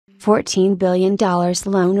$14 billion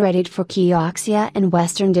loan readied for Kioxia and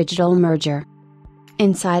Western Digital merger.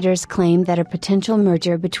 Insiders claim that a potential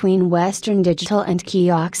merger between Western Digital and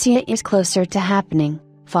Kioxia is closer to happening,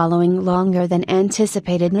 following longer than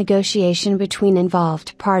anticipated negotiation between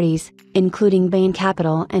involved parties, including Bain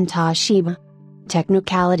Capital and Toshiba.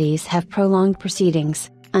 Technicalities have prolonged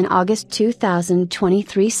proceedings. An August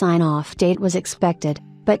 2023 sign-off date was expected,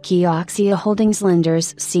 but Kioxia Holdings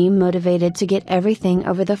lenders seem motivated to get everything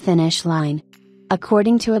over the finish line.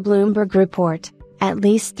 According to a Bloomberg report, at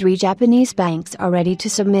least 3 Japanese banks are ready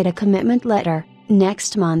to submit a commitment letter,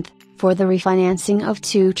 next month, for the refinancing of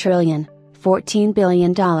 $2 trillion, $14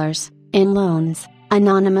 billion, in loans.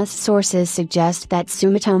 Anonymous sources suggest that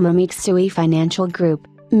Sumitomo Mitsui Financial Group,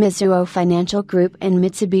 Mizuho Financial Group and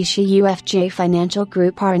Mitsubishi UFJ Financial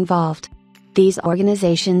Group are involved. These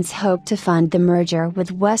organizations hope to fund the merger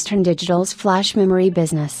with Western Digital's flash memory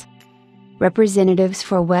business. Representatives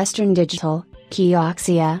for Western Digital,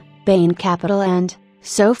 Kioxia, Bain Capital and,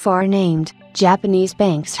 so far named, Japanese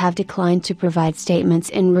banks have declined to provide statements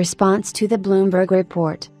in response to the Bloomberg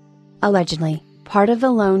report. Allegedly, part of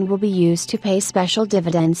the loan will be used to pay special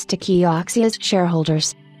dividends to Kioxia's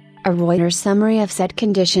shareholders. A Reuters summary of said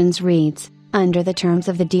conditions reads, under the terms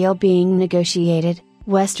of the deal being negotiated,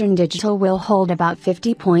 Western Digital will hold about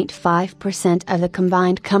 50.5% of the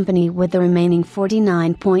combined company with the remaining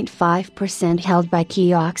 49.5% held by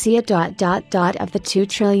Kioxia. Of the 2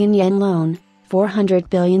 trillion yen loan, 400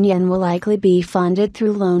 billion yen will likely be funded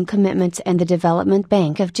through loan commitments and the Development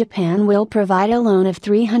Bank of Japan will provide a loan of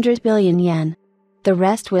 300 billion yen. The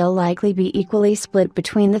rest will likely be equally split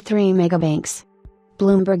between the 3 megabanks.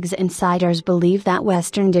 Bloomberg's insiders believe that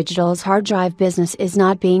Western Digital's hard drive business is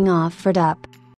not being offered up,